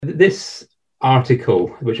This article,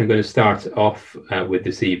 which I'm going to start off with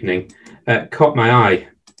this evening, caught my eye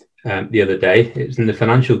the other day. It was in the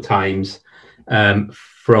Financial Times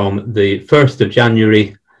from the 1st of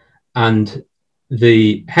January, and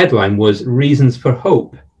the headline was "Reasons for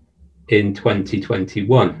Hope in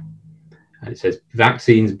 2021." And it says,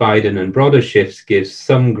 "Vaccines, Biden and broader shifts give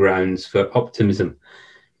some grounds for optimism."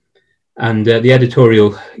 And the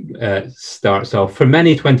editorial starts off, "For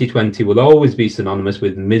many, 2020 will always be synonymous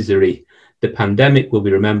with misery. The pandemic will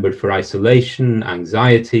be remembered for isolation,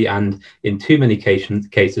 anxiety, and in too many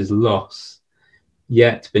cases, loss.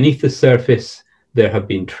 Yet beneath the surface, there have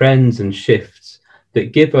been trends and shifts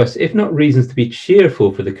that give us, if not reasons to be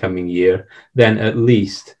cheerful for the coming year, then at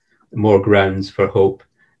least more grounds for hope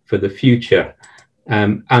for the future."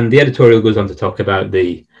 And the editorial goes on to talk about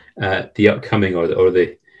the upcoming or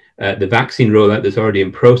the vaccine rollout that's already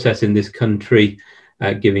in process in this country,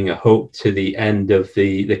 giving a hope to the end of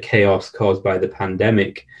the chaos caused by the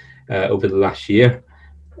pandemic over the last year.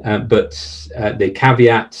 But they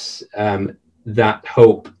caveat that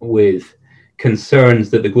hope with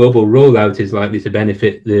concerns that the global rollout is likely to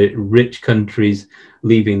benefit the rich countries,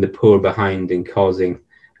 leaving the poor behind and causing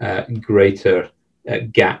greater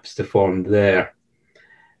gaps to form there.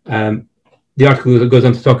 The article goes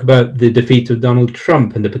on to talk about the defeat of Donald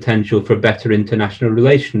Trump and the potential for better international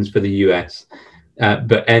relations for the US,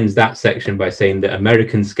 but ends that section by saying that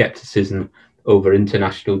American skepticism over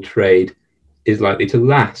international trade is likely to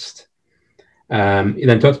last. He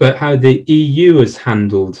then talks about how the EU has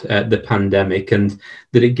handled the pandemic and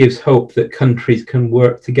that it gives hope that countries can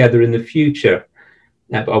work together in the future.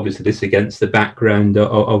 But obviously this against the background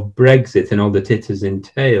of Brexit and all that it has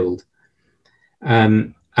entailed.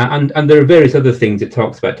 And there are various other things it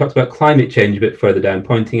talks about. It talks about climate change a bit further down,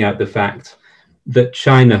 pointing out the fact that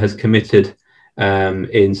China has committed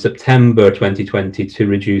in September 2020 to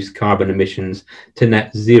reduce carbon emissions to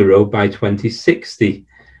net zero by 2060.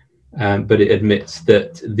 But it admits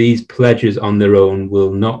that these pledges on their own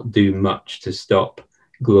will not do much to stop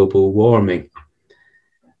global warming.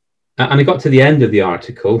 And I got to the end of the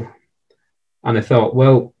article and I thought,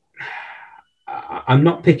 well, I'm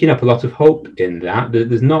not picking up a lot of hope in that.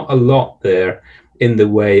 There's not a lot there in the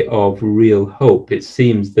way of real hope. It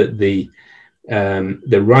seems that the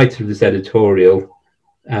writer of this editorial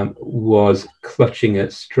was clutching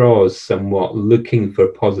at straws somewhat, looking for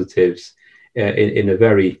positives in a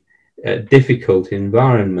very difficult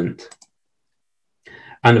environment.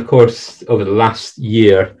 And of course, over the last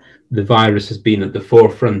year, the virus has been at the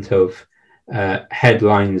forefront of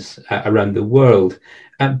headlines around the world.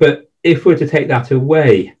 But if we're to take that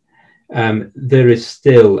away, there is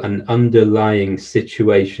still an underlying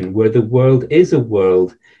situation where the world is a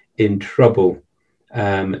world in trouble.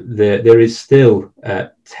 There is still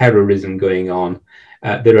terrorism going on.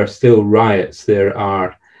 There are still riots. There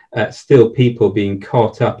are still people being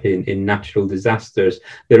caught up in natural disasters.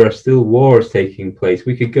 There are still wars taking place.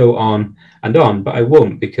 We could go on, but I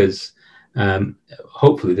won't, because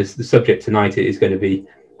hopefully the subject tonight is going to be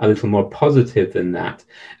a little more positive than that.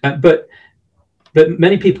 But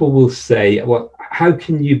many people will say, well, how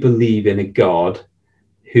can you believe in a God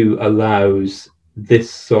who allows this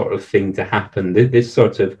sort of thing to happen, this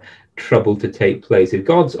sort of trouble to take place? If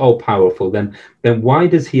God's all powerful, then why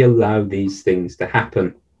does he allow these things to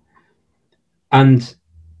happen? And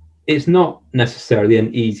it's not necessarily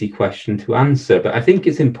an easy question to answer, but I think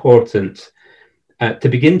it's important to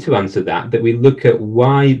begin to answer that we look at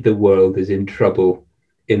why the world is in trouble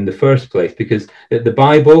in the first place, because the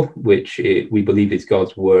Bible, which we believe is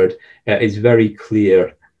God's word, is very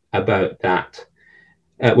clear about that.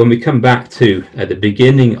 When we come back to the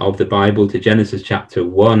beginning of the Bible, to Genesis chapter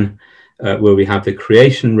 1, where we have the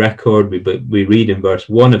creation record, we read in verse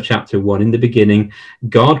 1 of chapter 1, "In the beginning,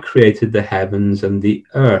 God created the heavens and the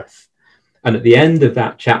earth." And at the end of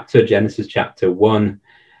that chapter, Genesis chapter 1,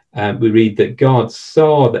 we read that God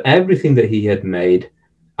saw that everything that he had made,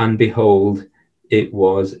 and behold, it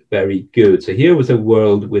was very good. So here was a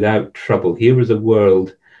world without trouble. Here was a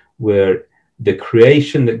world where the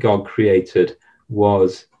creation that God created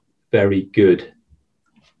was very good.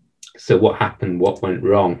 So what happened? What went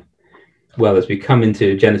wrong? Well, as we come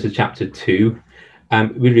into Genesis chapter 2,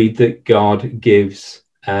 we read that God gives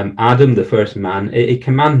Adam, the first man, a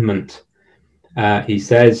commandment. He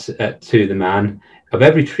says to the man, "Of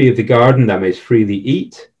every tree of the garden thou mayst freely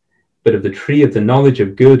eat, but of the tree of the knowledge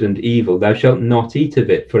of good and evil thou shalt not eat of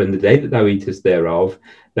it, for in the day that thou eatest thereof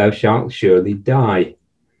thou shalt surely die."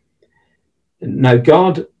 Now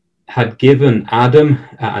God had given Adam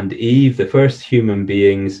and Eve, the first human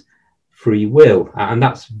beings, free will, and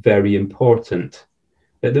that's very important.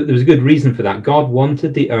 There was a good reason for that. God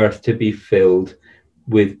wanted the earth to be filled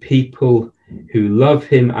with people who love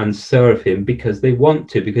him and serve him because they want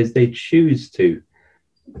to, because they choose to,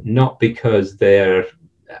 not because they're,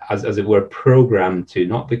 as it were, programmed to,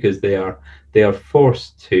 not because they are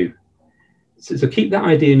forced to. So keep that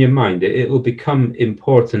idea in your mind. It will become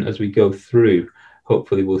important as we go through.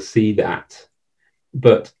 Hopefully we'll see that.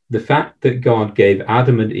 But the fact that God gave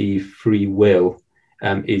Adam and Eve free will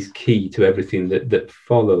is key to everything that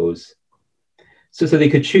follows. So they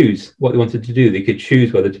could choose what they wanted to do. They could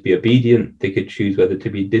choose whether to be obedient. They could choose whether to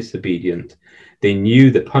be disobedient. They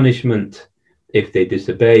knew the punishment if they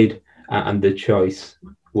disobeyed, and the choice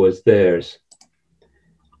was theirs.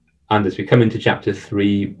 And as we come into chapter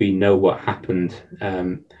 3, we know what happened.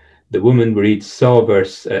 The woman, we read, saw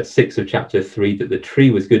verse 6 of chapter 3, that the tree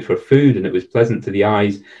was good for food, and it was pleasant to the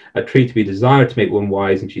eyes, a tree to be desired to make one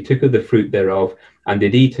wise. And she took of the fruit thereof, and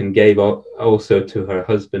did eat, and gave also to her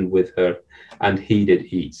husband with her, and he did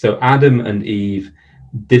eat. So Adam and Eve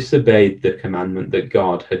disobeyed the commandment that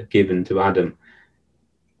God had given to Adam.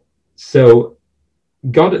 So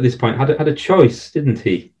God at this point had a choice, didn't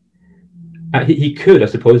he? He could, I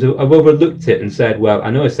suppose, have overlooked it and said, well, I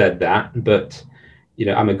know I said that, but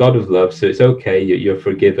I'm a God of love, so it's okay, you're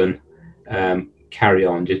forgiven, carry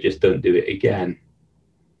on, just don't do it again.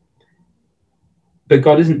 But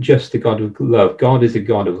God isn't just a God of love. God is a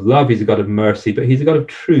God of love, he's a God of mercy, but he's a God of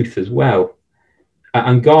truth as well.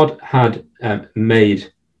 And God had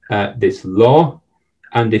made this law,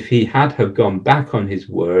 and if he had have gone back on his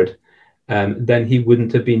word, then he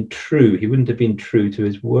wouldn't have been true. He wouldn't have been true to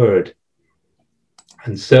his word.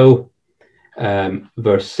 And so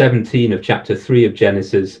verse 17 of chapter 3 of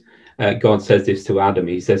Genesis, God says this to Adam.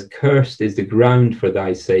 He says, cursed is the ground for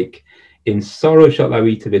thy sake. In sorrow shalt thou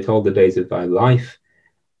eat of it all the days of thy life.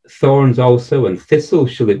 Thorns also and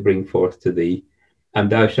thistles shall it bring forth to thee, and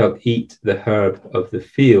thou shalt eat the herb of the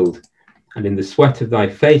field. And in the sweat of thy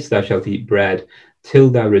face thou shalt eat bread, till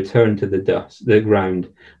thou return to the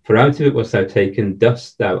ground. For out of it wast thou taken,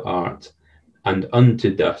 dust thou art, and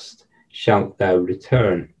unto dust shalt thou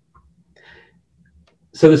return.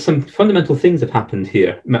 So there's some fundamental things have happened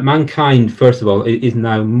here. Mankind, first of all, is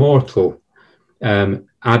now mortal.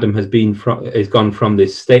 Adam has gone from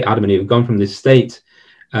this state. Adam and Eve have gone from this state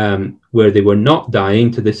where they were not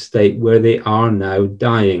dying to this state where they are now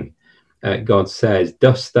dying. God says,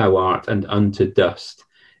 "Dust thou art, and unto dust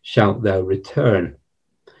shalt thou return."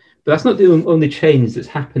 But that's not the only change that's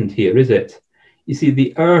happened here, is it? You see,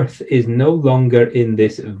 the earth is no longer in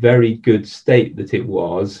this very good state that it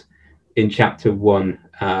was in chapter 1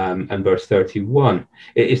 and verse 31.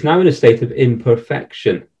 It's now in a state of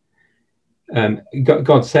imperfection.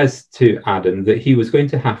 God says to Adam that he was going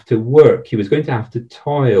to have to work, he was going to have to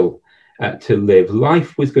toil to live.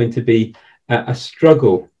 Life was going to be a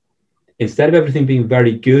struggle. Instead of everything being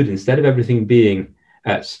very good, instead of everything being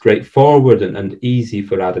straightforward and easy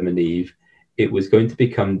for Adam and Eve, it was going to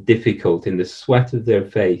become difficult. In the sweat of their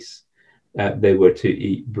face, they were to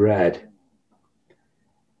eat bread.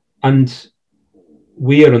 And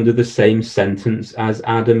we are under the same sentence as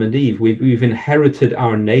Adam and Eve. We've inherited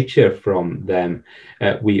our nature from them.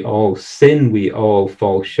 We all sin, we all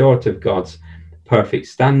fall short of God's perfect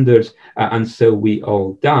standards, and so we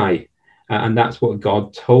all die. And that's what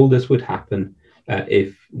God told us would happen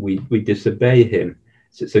if we disobey him.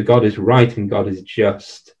 So God is right and God is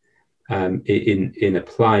just in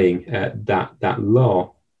applying that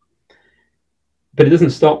law. But it doesn't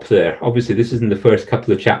stop there. Obviously, this isn't the first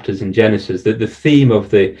couple of chapters in Genesis. The theme of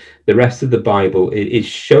the rest of the Bible is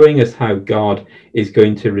showing us how God is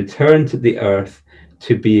going to return to the earth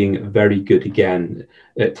to being very good again,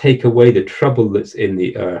 take away the trouble that's in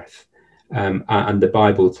the earth. And the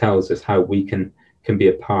Bible tells us how we can be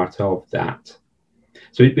a part of that.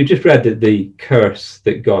 So we just read the curse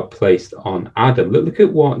that God placed on Adam. Look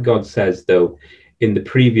at what God says, though, in the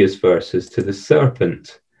previous verses to the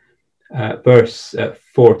serpent. Verse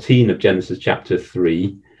 14 of Genesis chapter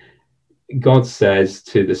 3, God says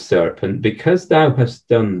to the serpent, because thou hast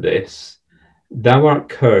done this, thou art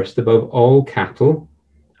cursed above all cattle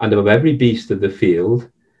and above every beast of the field.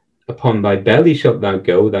 Upon thy belly shalt thou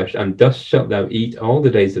go, and dust shalt thou eat all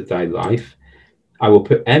the days of thy life. I will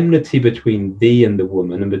put enmity between thee and the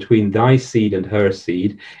woman, and between thy seed and her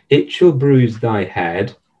seed. It shall bruise thy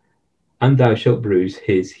head, and thou shalt bruise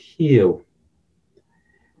his heel.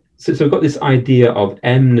 So we've got this idea of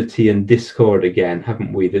enmity and discord again,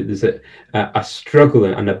 haven't we? That there's a struggle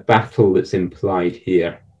and a battle that's implied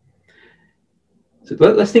here. So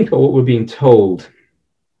let's think about what we're being told.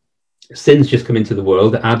 Sin's just come into the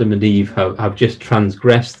world. Adam and Eve have just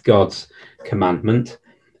transgressed God's commandment.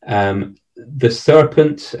 The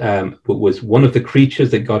serpent was one of the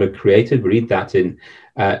creatures that God had created. We read that in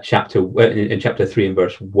chapter 3 and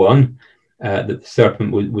verse 1, that the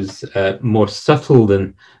serpent was more subtle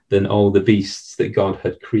than all the beasts that God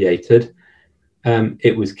had created.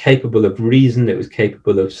 It was capable of reason. It was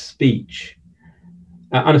capable of speech.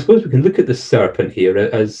 And I suppose we can look at the serpent here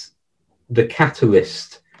as the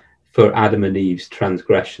catalyst for Adam and Eve's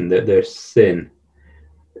transgression, their sin.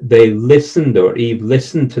 They listened, or Eve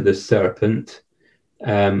listened to the serpent,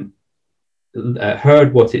 heard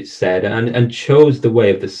what it said, and chose the way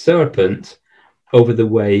of the serpent over the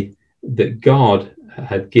way that God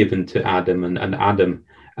had given to Adam, and Adam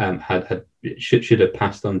should have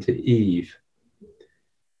passed on to Eve.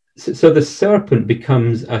 So the serpent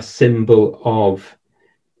becomes a symbol of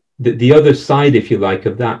the other side, if you like,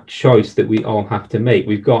 of that choice that we all have to make.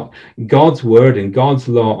 We've got God's word and God's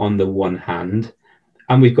law on the one hand,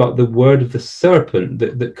 and we've got the word of the serpent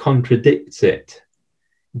that contradicts it.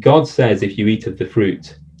 God says, if you eat of the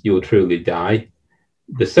fruit, you will truly die.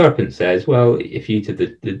 The serpent says, well, if you eat of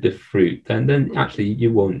the fruit, then actually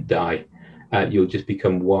you won't die. You'll just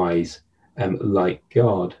become wise like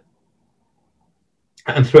God.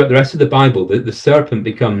 And throughout the rest of the Bible, the serpent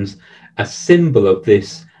becomes a symbol of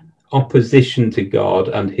this opposition to God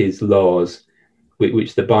and his laws,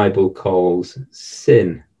 which the Bible calls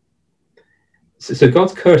sin. So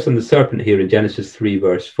God's curse on the serpent here in Genesis 3,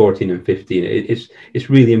 verse 14 and 15, it's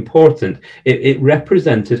really important. It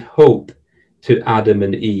represented hope to Adam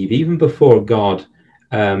and Eve, even before God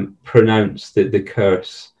pronounced the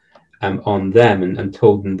curse on them and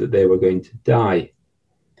told them that they were going to die.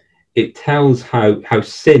 It tells how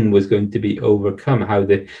sin was going to be overcome, how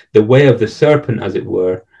the way of the serpent, as it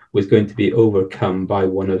were, was going to be overcome by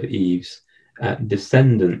one of Eve's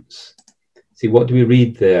descendants. See, what do we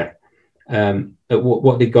read there?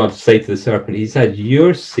 What did God say to the serpent? He said,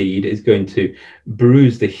 your seed is going to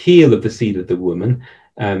bruise the heel of the seed of the woman.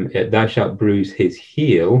 Thou shalt bruise his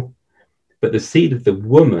heel, but the seed of the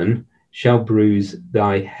woman shall bruise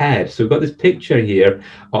thy head. So we've got this picture here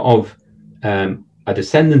of a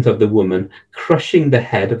descendant of the woman crushing the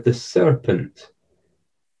head of the serpent.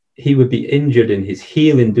 He would be injured in his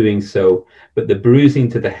heel in doing so, but the bruising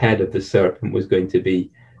to the head of the serpent was going to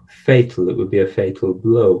be fatal. It would be a fatal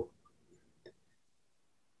blow.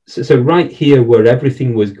 So right here, where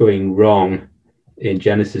everything was going wrong in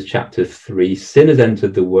Genesis chapter 3, sin has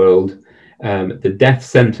entered the world. The death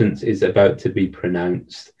sentence is about to be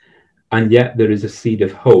pronounced. And yet there is a seed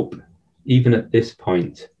of hope, even at this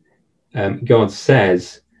point. God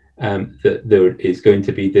says that there is going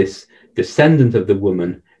to be this descendant of the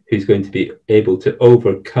woman who's going to be able to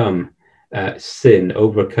overcome sin,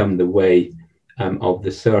 overcome the way of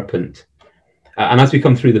the serpent. And as we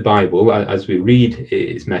come through the Bible, as we read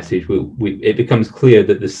its message, it becomes clear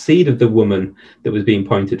that the seed of the woman that was being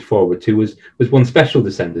pointed forward to was one special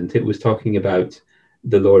descendant. It was talking about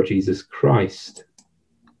the Lord Jesus Christ.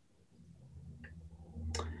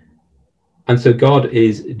 And so God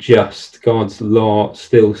is just. God's law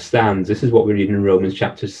still stands. This is what we read in Romans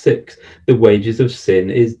chapter 6. The wages of sin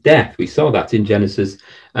is death. We saw that in Genesis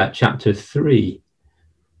chapter 3.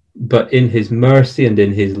 But in his mercy and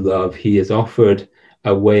in his love, he has offered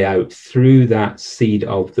a way out through that seed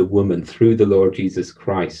of the woman, through the Lord Jesus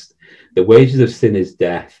Christ. The wages of sin is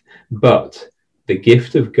death, but the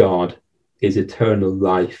gift of God is eternal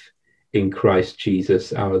life in Christ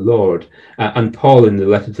Jesus our Lord. And Paul in the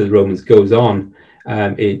letter to the Romans goes on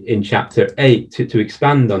in chapter 8 to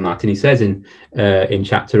expand on that. And he says in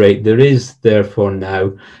chapter 8, there is therefore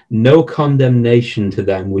now no condemnation to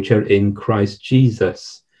them which are in Christ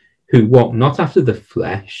Jesus, who walk not after the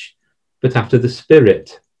flesh, but after the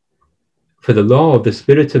Spirit. For the law of the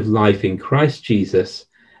Spirit of life in Christ Jesus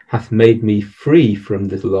hath made me free from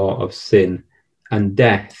the law of sin and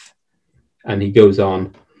death. And he goes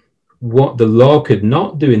on, what the law could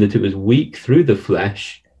not do in that it was weak through the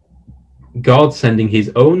flesh, God sending his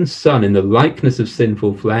own Son in the likeness of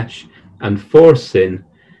sinful flesh, and for sin,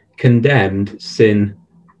 condemned sin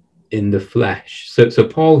in the flesh. So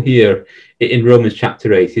Paul here in Romans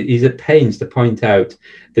chapter 8, he's at pains to point out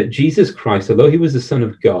that Jesus Christ, although he was the Son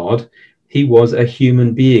of God, he was a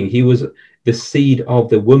human being. He was the seed of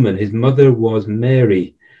the woman. His mother was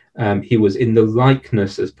Mary. He was in the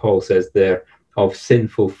likeness, as Paul says there, of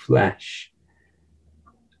sinful flesh.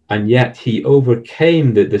 And yet he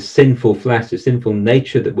overcame the sinful flesh, the sinful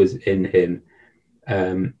nature that was in him.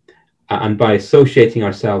 And by associating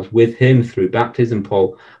ourselves with him through baptism,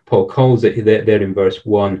 Paul calls it there in verse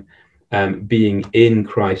 1, being in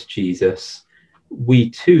Christ Jesus, we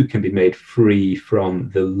too can be made free from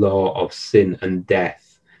the law of sin and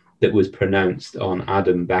death. that was pronounced on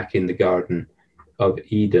Adam back in the Garden of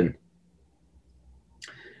Eden.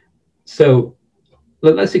 So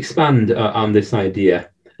let's expand on this idea.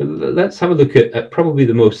 Let's have a look at probably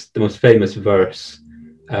the most famous verse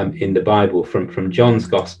in the Bible from John's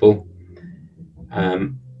Gospel.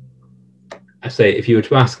 I say, if you were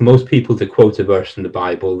to ask most people to quote a verse from the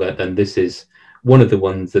Bible, then this is one of the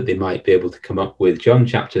ones that they might be able to come up with. John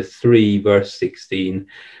chapter 3, verse 16.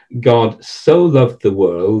 God so loved the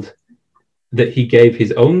world that he gave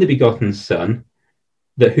his only begotten Son,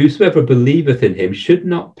 that whosoever believeth in him should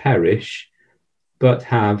not perish, but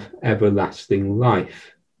have everlasting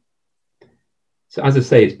life. So as I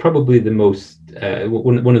say, it's probably the most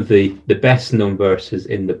one of the best known verses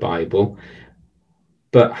in the Bible.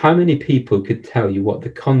 But how many people could tell you what the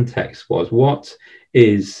context was? What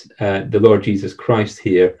is the Lord Jesus Christ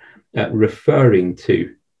here referring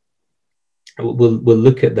to? We'll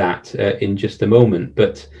look at that in just a moment.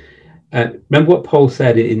 But remember what Paul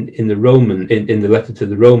said in the letter to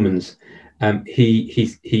the Romans.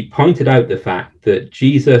 He pointed out the fact that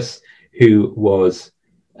Jesus, who was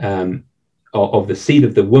of the seed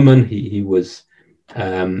of the woman, he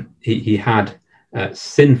had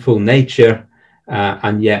sinful nature.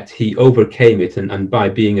 And yet he overcame it, and by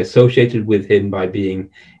being associated with him, by being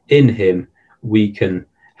in him, we can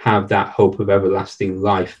have that hope of everlasting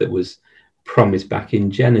life that was promised back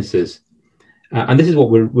in Genesis. And this is what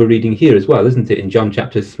we're reading here as well, isn't it? In John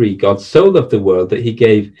chapter 3, God so loved the world that he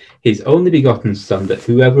gave his only begotten Son, that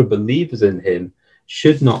whoever believes in him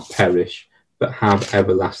should not perish, but have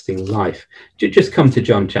everlasting life. Just come to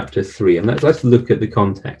John chapter 3, and let's look at the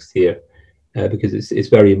context here, because it's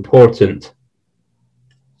very important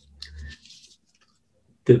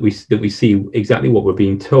that we see exactly what we're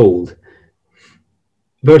being told.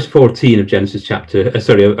 Verse 14 of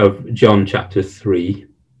of John chapter 3,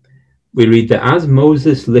 we read that as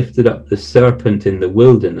Moses lifted up the serpent in the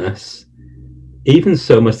wilderness, even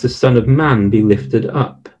so must the Son of Man be lifted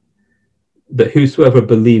up, that whosoever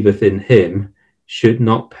believeth in him should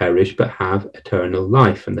not perish but have eternal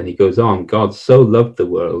life. And then he goes on, God so loved the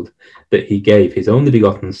world that he gave his only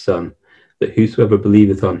begotten Son, that whosoever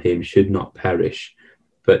believeth on him should not perish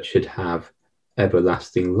but should have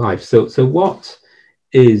everlasting life. So what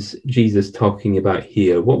is Jesus talking about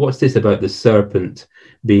here? What's this about the serpent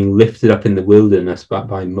being lifted up in the wilderness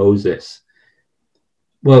by Moses?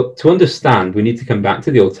 Well, to understand, we need to come back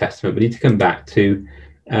to the Old Testament. We need to come back to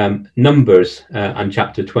Numbers and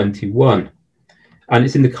chapter 21. And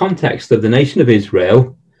it's in the context of the nation of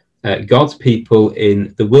Israel, God's people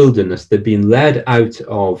in the wilderness. They've been led out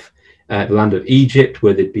of the land of Egypt,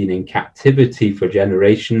 where they'd been in captivity for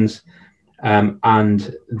generations,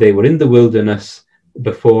 and they were in the wilderness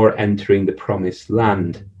before entering the promised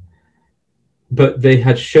land. But they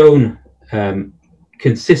had shown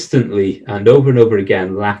consistently and over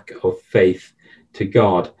again lack of faith to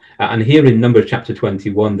God. And here in Numbers chapter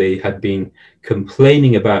 21, they had been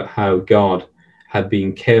complaining about how God had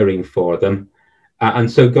been caring for them.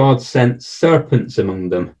 And so God sent serpents among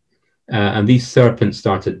them. And these serpents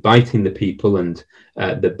started biting the people, and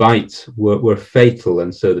the bites were fatal,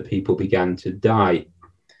 and so the people began to die.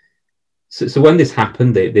 So when this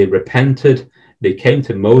happened, they repented. They came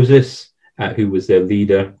to Moses, who was their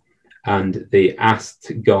leader, and they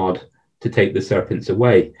asked God to take the serpents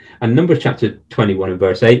away. And Numbers chapter 21 and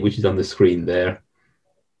verse 8, which is on the screen there,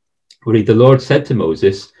 we read, the Lord said to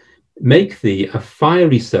Moses, make thee a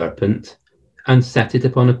fiery serpent and set it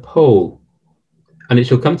upon a pole. And it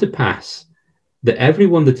shall come to pass that every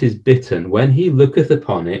one that is bitten, when he looketh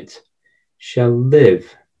upon it, shall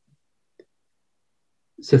live.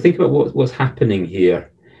 So think about what's happening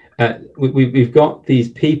here. We've got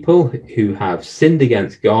these people who have sinned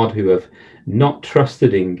against God, who have not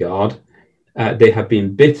trusted in God. They have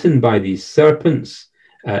been bitten by these serpents.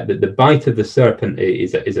 The bite of the serpent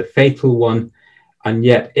is a fatal one. And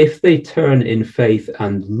yet, if they turn in faith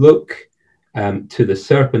and look to the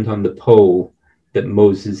serpent on the pole that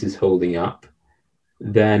Moses is holding up,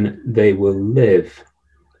 then they will live.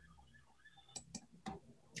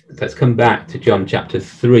 Let's come back to John chapter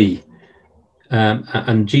 3.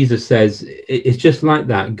 And Jesus says, it's just like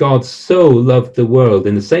that. God so loved the world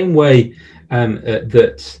in the same way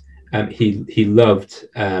that he loved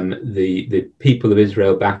the people of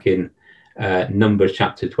Israel back in Numbers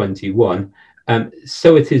chapter 21.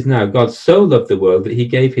 So it is now. God so loved the world that he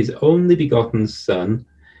gave his only begotten Son,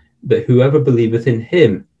 that whoever believeth in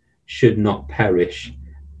him should not perish,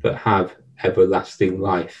 but have everlasting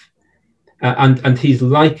life. And he's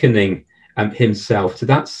likening himself to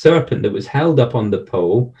that serpent that was held up on the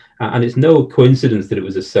pole. And it's no coincidence that it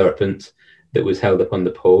was a serpent that was held up on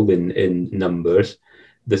the pole in Numbers.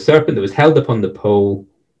 the serpent that was held up on the pole,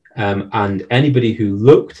 and anybody who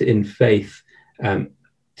looked in faith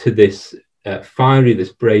to this fiery,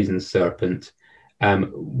 this brazen serpent,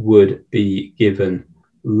 would be given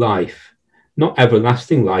life. Not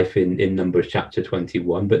everlasting life in Numbers chapter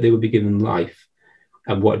 21, but they would be given life.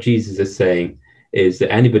 And what Jesus is saying is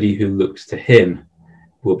that anybody who looks to him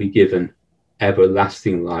will be given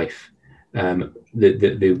everlasting life,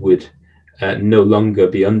 that they would no longer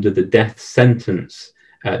be under the death sentence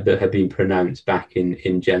that had been pronounced back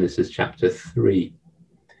in Genesis chapter 3.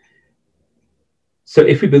 So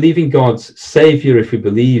if we believe in God's Saviour, if we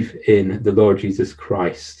believe in the Lord Jesus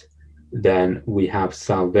Christ, then we have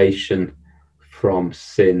salvation from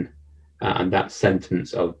sin and that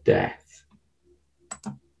sentence of death.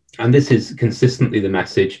 And this is consistently the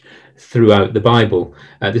message throughout the Bible.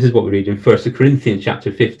 This is what we read in 1 Corinthians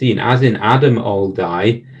chapter 15. As in Adam all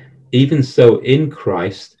die, even so in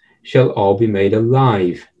Christ shall all be made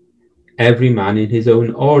alive, every man in his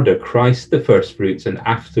own order, Christ the firstfruits, and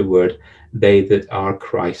afterward they that are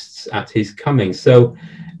Christ's at his coming. So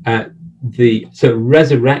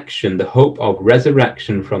resurrection, the hope of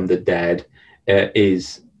resurrection from the dead,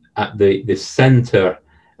 is at the center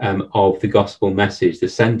of the gospel message, the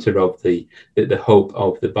center of the hope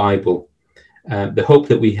of the Bible. The hope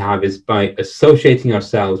that we have is by associating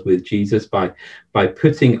ourselves with Jesus, by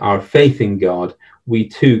putting our faith in God, we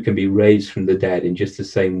too can be raised from the dead in just the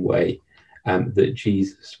same way that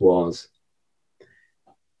Jesus was.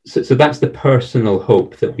 So that's the personal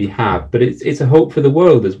hope that we have, but it's a hope for the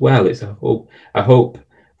world as well. It's a hope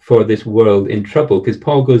for this world in trouble, because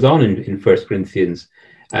Paul goes on in 1 Corinthians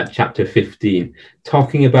chapter 15,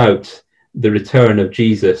 talking about the return of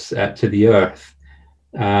Jesus to the earth.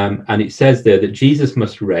 And it says there that Jesus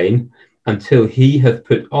must reign until he hath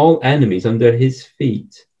put all enemies under his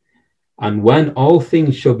feet. And when all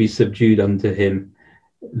things shall be subdued unto him,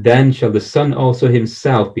 then shall the Son also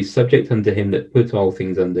himself be subject unto him that put all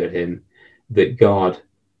things under him, that God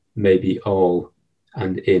may be all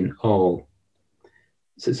and in all.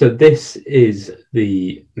 So this is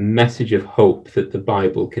the message of hope that the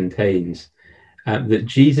Bible contains, that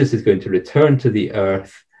Jesus is going to return to the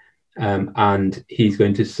earth, and he's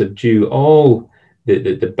going to subdue all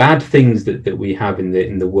the bad things that we have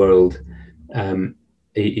in the world.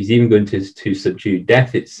 He's even going to subdue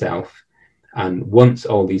death itself. And once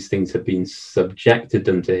all these things have been subjected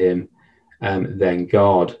unto him, then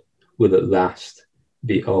God will at last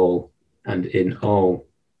be all and in all.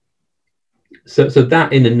 So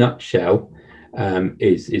that, in a nutshell,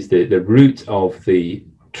 is the root of the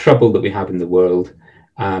trouble that we have in the world,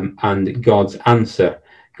 and God's answer.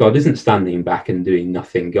 God isn't standing back and doing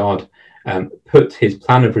nothing. God put his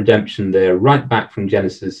plan of redemption there right back from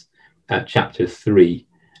Genesis chapter 3,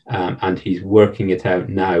 and he's working it out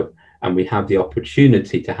now. And we have the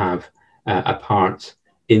opportunity to have a part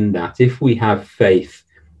in that. If we have faith,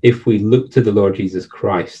 if we look to the Lord Jesus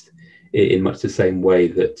Christ in much the same way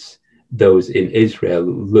that those in Israel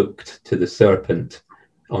looked to the serpent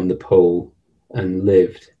on the pole and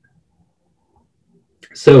lived.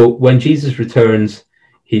 So when Jesus returns,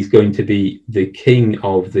 he's going to be the king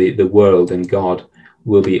of the world, and God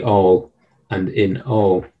will be all and in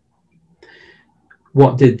all.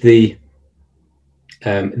 What did the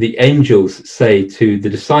angels say to the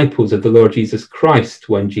disciples of the Lord Jesus Christ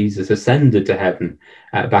when Jesus ascended to heaven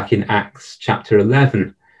back in Acts chapter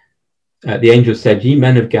 11? The angel said, "Ye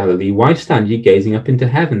men of Galilee, why stand ye gazing up into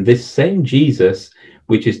heaven? This same Jesus,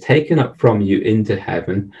 which is taken up from you into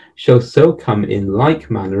heaven, shall so come in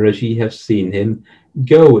like manner as ye have seen him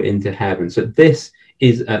go into heaven." So this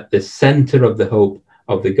is at the center of the hope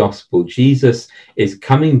of the gospel. Jesus is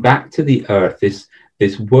coming back to the earth,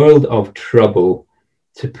 this world of trouble,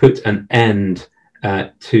 to put an end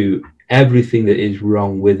to everything that is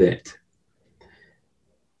wrong with it.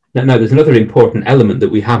 Now, there's another important element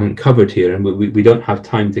that we haven't covered here, and we don't have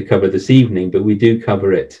time to cover this evening, but we do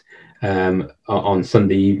cover it on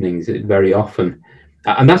Sunday evenings very often.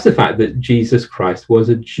 And that's the fact that Jesus Christ was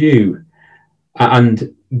a Jew.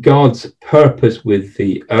 And God's purpose with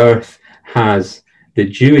the earth has the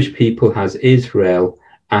Jewish people, has Israel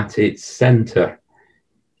at its center.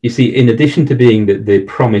 You see, in addition to being the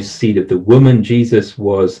promised seed of the woman, Jesus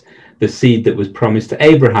was the seed that was promised to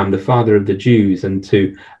Abraham, the father of the Jews, and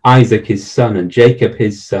to Isaac, his son, and Jacob,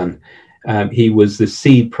 his son. He was the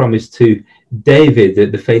seed promised to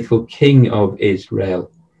David, the faithful king of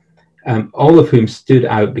Israel, all of whom stood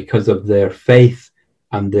out because of their faith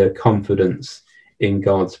and their confidence in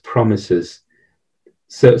God's promises.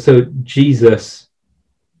 So Jesus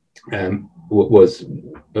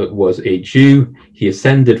was a Jew. He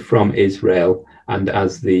ascended from Israel, and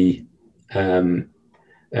as the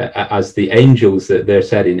as the angels that they're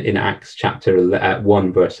said in Acts chapter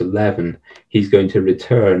 1 verse 11, he's going to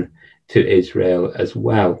return to Israel as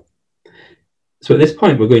well. So at this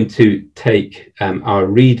point, we're going to take our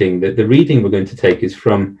reading. The reading we're going to take is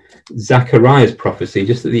from Zechariah's prophecy,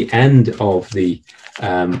 just at the end of the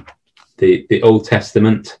Old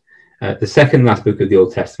Testament, the second last book of the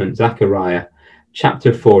Old Testament, Zechariah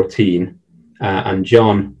chapter 14, and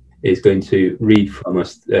John is going to read for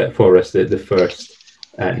us the first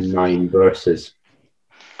 9 verses.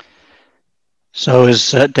 So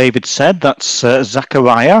as David said, that's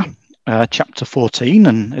Zechariah chapter 14,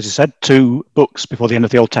 and as he said, 2 books before the end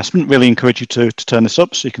of the Old Testament. Really encourage you to turn this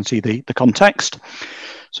up so you can see the context.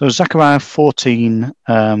 So Zechariah 14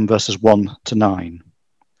 verses 1 to 9.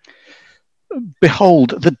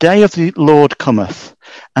 Behold, the day of the Lord cometh,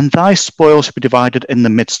 and thy spoil shall be divided in the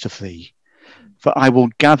midst of thee. For I will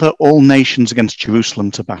gather all nations against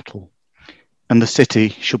Jerusalem to battle, and the city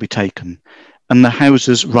shall be taken, and the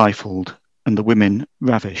houses rifled, and the women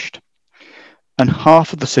ravished. And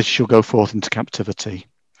half of the city shall go forth into captivity,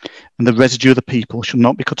 and the residue of the people shall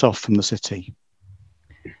not be cut off from the city.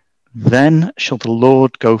 Then shall the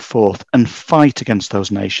Lord go forth and fight against those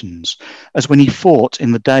nations, as when he fought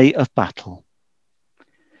in the day of battle.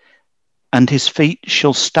 And his feet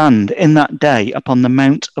shall stand in that day upon the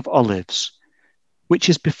Mount of Olives, which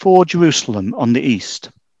is before Jerusalem on the east.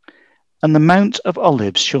 And the Mount of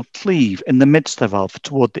Olives shall cleave in the midst thereof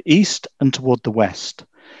toward the east and toward the west.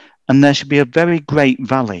 And there shall be a very great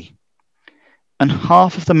valley. And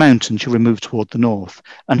half of the mountain shall remove toward the north,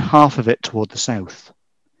 and half of it toward the south.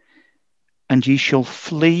 And ye shall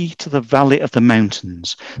flee to the valley of the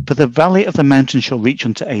mountains, for the valley of the mountains shall reach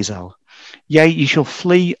unto Azel. Yea, ye shall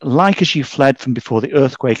flee like as ye fled from before the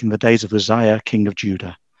earthquake in the days of Uzziah, king of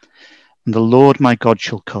Judah. And the Lord my God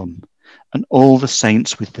shall come, and all the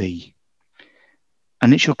saints with thee.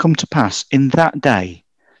 And it shall come to pass in that day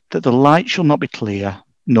that the light shall not be clear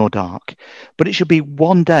nor dark, but it shall be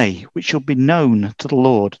one day which shall be known to the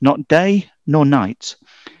Lord, not day nor night.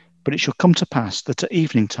 But it shall come to pass that at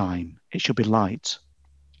evening time it shall be light.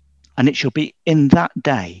 And it shall be in that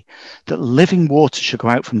day that living waters shall go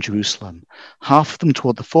out from Jerusalem, half of them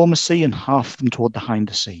toward the former sea, and half of them toward the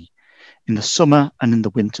hinder sea. In the summer and in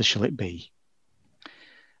the winter shall it be.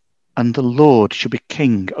 And the Lord shall be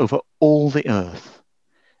king over all the earth.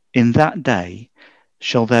 In that day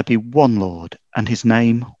shall there be one Lord, and his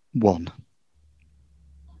name one.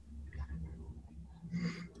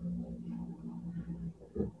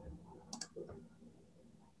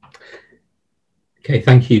 Okay,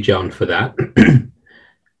 thank you, John, for that.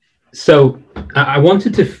 So I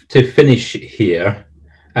wanted to finish here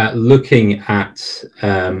looking at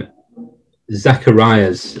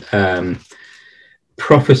Zechariah's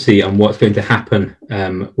prophecy on what's going to happen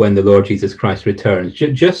when the Lord Jesus Christ returns,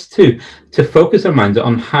 just to focus our minds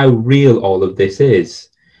on how real all of this is.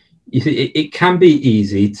 You see, it can be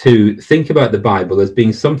easy to think about the Bible as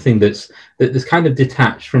being something that's kind of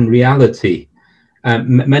detached from reality.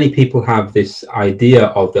 Many people have this idea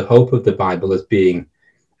of the hope of the Bible as being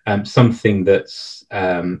something that's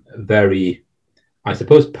very, I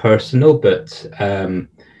suppose, personal, but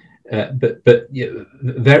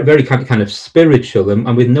very, very kind of spiritual,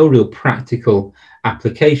 and with no real practical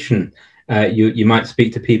application. You might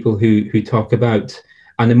speak to people who talk about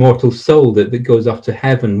an immortal soul that goes off to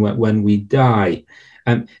heaven when we die.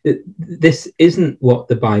 This isn't what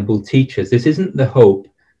the Bible teaches. This isn't the hope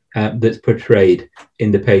that's portrayed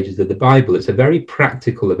in the pages of the Bible. It's a very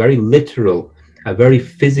practical, a very literal, a very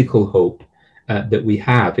physical hope that we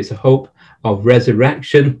have. It's a hope of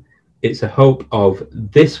resurrection. It's a hope of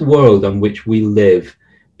this world on which we live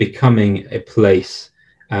becoming a place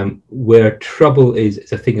where trouble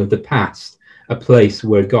is a thing of the past, a place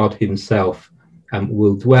where God himself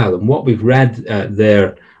will dwell. And what we've read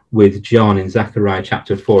there with John in Zechariah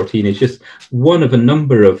chapter 14 is just one of a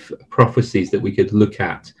number of prophecies that we could look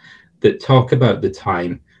at that talk about the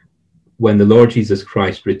time when the Lord Jesus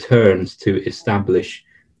Christ returns to establish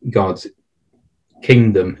God's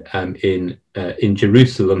kingdom in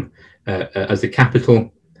Jerusalem as the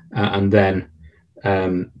capital, and then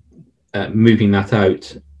moving that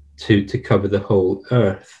out to cover the whole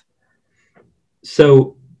earth.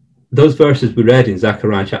 So those verses we read in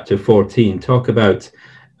Zechariah chapter 14 talk about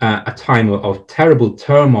a time of terrible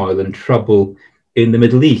turmoil and trouble in the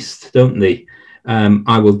Middle East, don't they?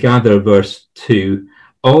 I will gather, verse 2,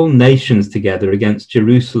 all nations together against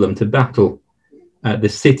Jerusalem to battle. The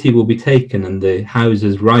city will be taken, and the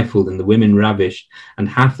houses rifled, and the women ravished, and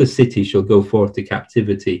half the city shall go forth to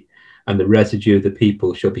captivity, and the residue of the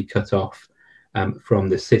people shall be cut off from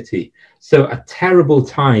the city. So a terrible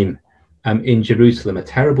time in Jerusalem, a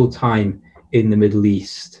terrible time in the Middle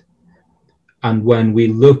East. And when we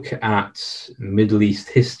look at Middle East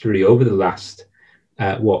history over the last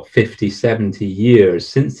 50, 70 years,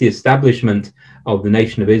 since the establishment of the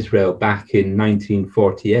nation of Israel back in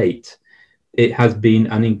 1948, it has been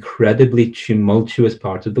an incredibly tumultuous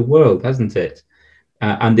part of the world, hasn't it?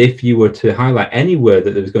 And if you were to highlight anywhere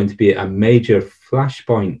that there was going to be a major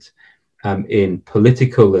flashpoint in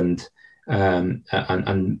political and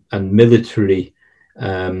military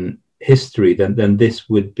history, then this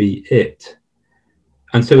would be it.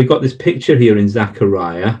 And so we got this picture here in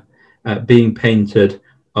Zechariah being painted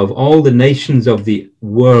of all the nations of the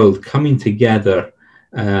world coming together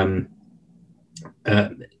and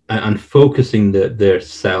focusing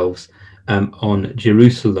themselves on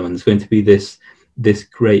Jerusalem. And there's going to be this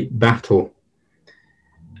great battle.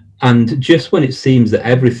 And just when it seems that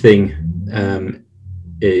everything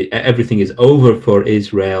is over for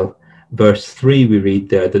Israel, verse 3 we read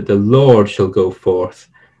there that the Lord shall go forth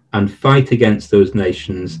and fight against those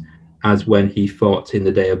nations as when he fought in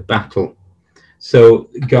the day of battle. So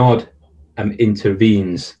God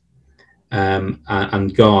intervenes,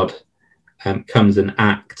 and God comes and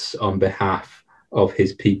acts on behalf of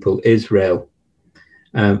his people Israel.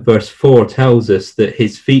 Verse 4 tells us that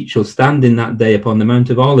his feet shall stand in that day upon the Mount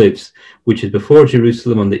of Olives, which is before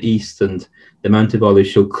Jerusalem on the east, and the Mount of Olives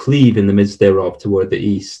shall cleave in the midst thereof toward the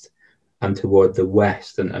east and toward the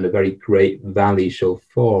west, and a very great valley shall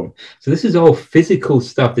form. So this is all physical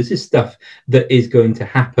stuff. This is stuff that is going to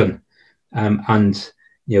happen. And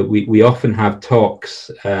we often have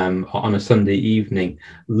talks on a Sunday evening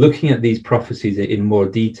looking at these prophecies in more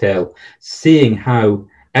detail, seeing how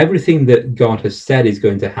everything that God has said is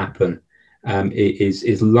going to happen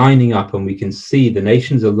is lining up, and we can see the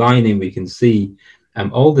nations aligning. We can see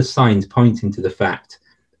all the signs pointing to the fact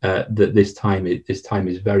that this time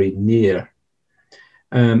is very near.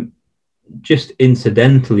 Just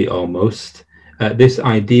incidentally, almost, this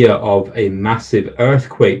idea of a massive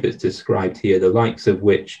earthquake that's described here, the likes of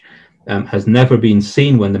which has never been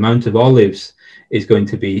seen, when the Mount of Olives is going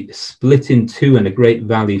to be split in two and a great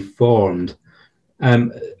valley formed.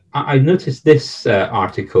 I noticed this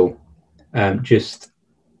article just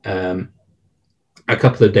a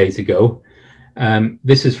couple of days ago.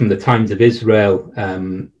 This is from the Times of Israel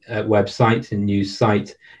website and news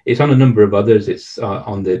site. It's on a number of others. It's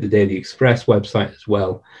on the Daily Express website as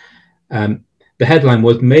well. The headline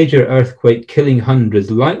was, "Major earthquake killing hundreds,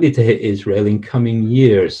 likely to hit Israel in coming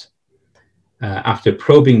years." After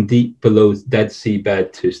probing deep below Dead Sea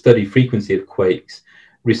bed to study frequency of quakes,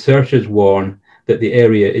 researchers warn that the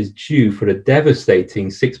area is due for a devastating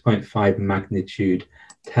 6.5 magnitude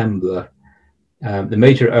trembler. The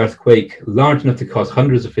major earthquake, large enough to cause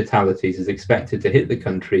hundreds of fatalities, is expected to hit the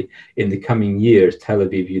country in the coming years, Tel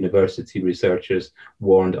Aviv University researchers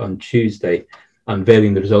warned on Tuesday,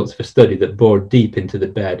 unveiling the results of a study that bored deep into the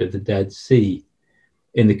bed of the Dead Sea.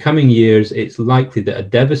 In the coming years, it's likely that a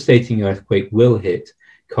devastating earthquake will hit,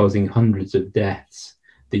 causing hundreds of deaths,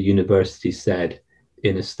 the university said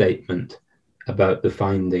in a statement about the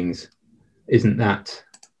findings. Isn't that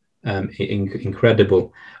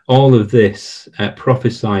incredible? All of this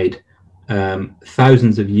prophesied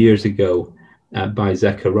thousands of years ago by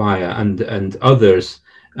Zechariah, and others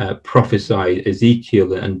prophesied,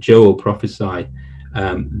 Ezekiel and Joel prophesy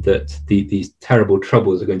that these terrible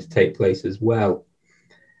troubles are going to take place as well.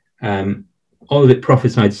 All of it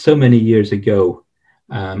prophesied so many years ago,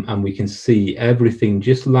 and we can see everything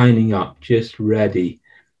just lining up, just ready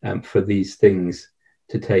for these things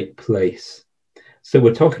to take place. So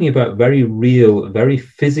we're talking about very real, very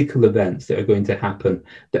physical events that are going to happen,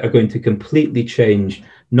 that are going to completely change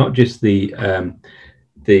not just the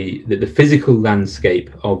physical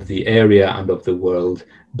landscape of the area and of the world,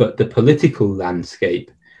 but the political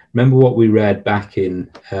landscape. Remember what we read back in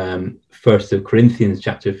 1 Corinthians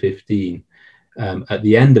chapter 15. At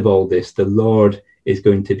the end of all this, the Lord is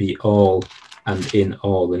going to be all and in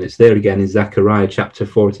all. And it's there again in Zechariah chapter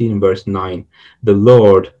 14 and verse 9. The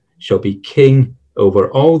Lord shall be king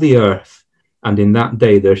over all the earth, and in that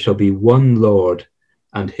day there shall be one Lord,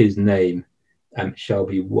 and his name shall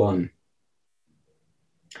be one.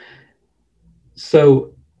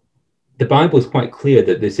 So the Bible is quite clear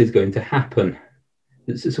that this is going to happen.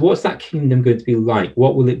 So what's that kingdom going to be like?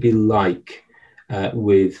 What will it be like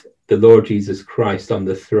with the Lord Jesus Christ on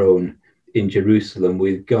the throne in Jerusalem,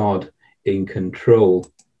 with God in control?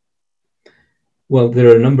 Well, there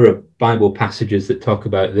are a number of Bible passages that talk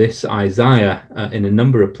about this. Isaiah, in a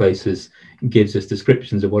number of places, gives us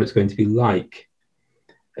descriptions of what it's going to be like.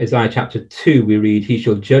 Isaiah chapter 2, we read, "He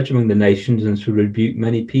shall judge among the nations and shall rebuke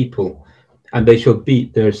many people, and they shall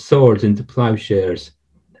beat their swords into plowshares,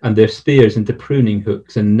 and their spears into pruning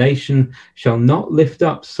hooks, and nation shall not lift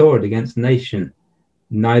up sword against nation,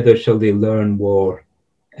 neither shall they learn war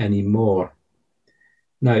any more.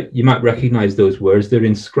 Now, you might recognize those words. They're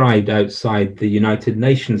inscribed outside the United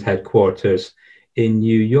Nations headquarters in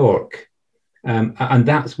New York. And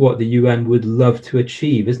that's what the UN would love to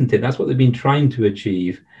achieve, isn't it? That's what they've been trying to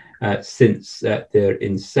achieve since their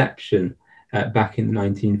inception back in the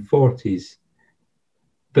 1940s.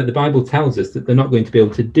 But the Bible tells us that they're not going to be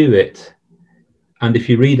able to do it. And if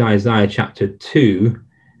you read Isaiah chapter 2,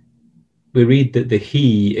 we read that the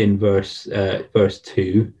he in verse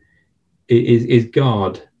 2 is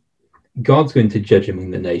God. God's going to judge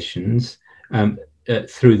among the nations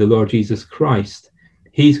through the Lord Jesus Christ.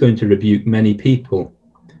 He's going to rebuke many people,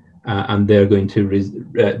 and they're going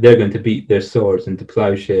to beat their swords into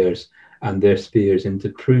plowshares and their spears into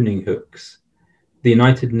pruning hooks. The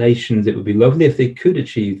United Nations, it would be lovely if they could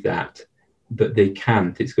achieve that, but they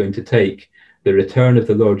can't. It's going to take the return of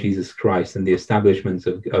the Lord Jesus Christ and the establishment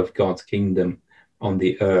of God's kingdom on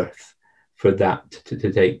the earth for that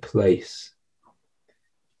to take place.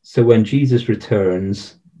 So when Jesus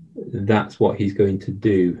returns, that's what he's going to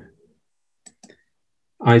do.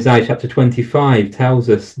 Isaiah chapter 25 tells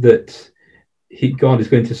us that God is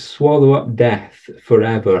going to swallow up death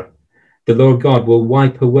forever. The Lord God will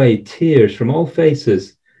wipe away tears from all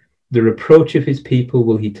faces. The reproach of his people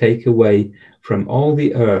will he take away from all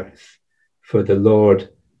the earth, for the Lord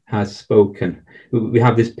has spoken. We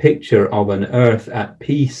have this picture of an earth at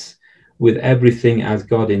peace with everything as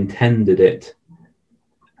God intended it.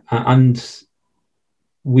 And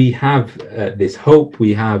we have this hope,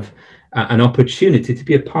 we have an opportunity to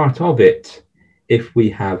be a part of it if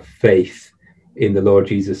we have faith in the Lord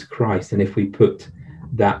Jesus Christ and if we put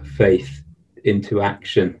that faith into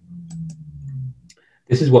action.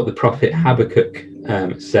 This is what the prophet Habakkuk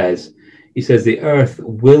says. He says, the earth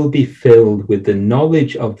will be filled with the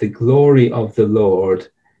knowledge of the glory of the Lord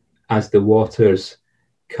as the waters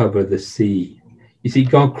cover the sea. You see,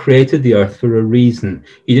 God created the earth for a reason.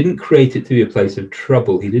 He didn't create it to be a place of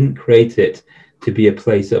trouble. He didn't create it to be a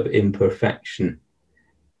place of imperfection.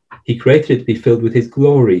 He created it to be filled with his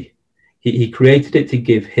glory. He created it to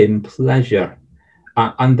give him pleasure.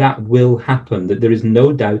 And that will happen, that there is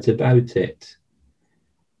no doubt about it.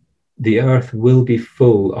 The earth will be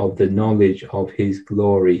full of the knowledge of his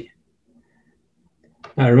glory.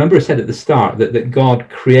 Now, remember I said at the start that God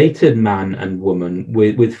created man and woman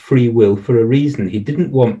with free will for a reason. He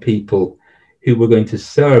didn't want people who were going to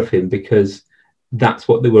serve him because that's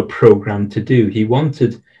what they were programmed to do. He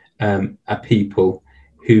wanted a people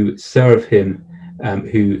who serve him,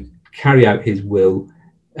 who carry out his will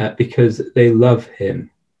because they love him.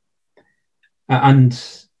 And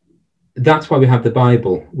that's why we have the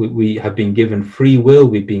Bible. We have been given free will.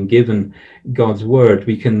 We've been given God's word.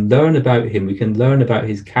 We can learn about him. We can learn about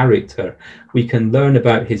his character. We can learn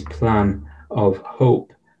about his plan of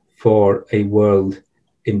hope for a world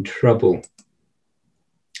in trouble.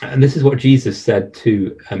 And this is what Jesus said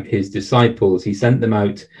to his disciples. He sent them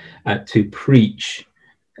out to preach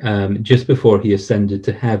just before he ascended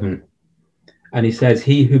to heaven. And he says,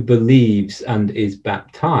 he who believes and is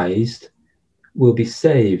baptized will be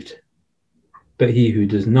saved, but he who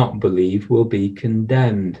does not believe will be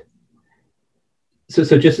condemned.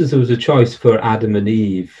 So just as there was a choice for Adam and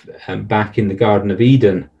Eve back in the Garden of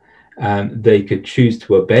Eden, they could choose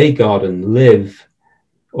to obey God and live,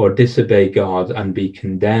 or disobey God and be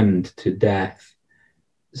condemned to death.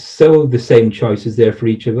 So the same choice is there for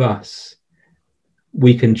each of us.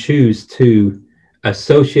 We can choose to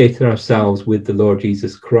associate ourselves with the Lord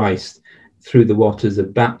Jesus Christ through the waters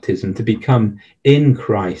of baptism, to become in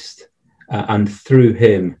Christ, and through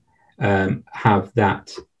him have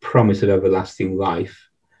that promise of everlasting life.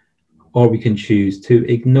 Or we can choose to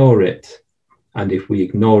ignore it. And if we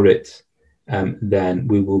ignore it, then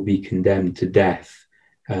we will be condemned to death.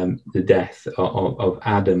 The death of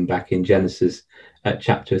Adam back in Genesis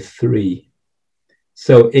chapter 3.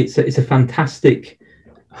 So it's a fantastic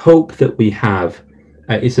hope that we have.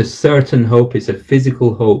 It's a certain hope. It's a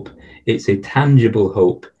physical hope. It's a tangible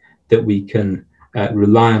hope that we can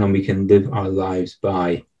rely on and we can live our lives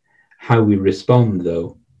by. How we respond,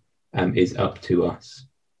 though, is up to us.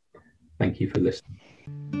 Thank you for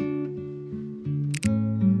listening.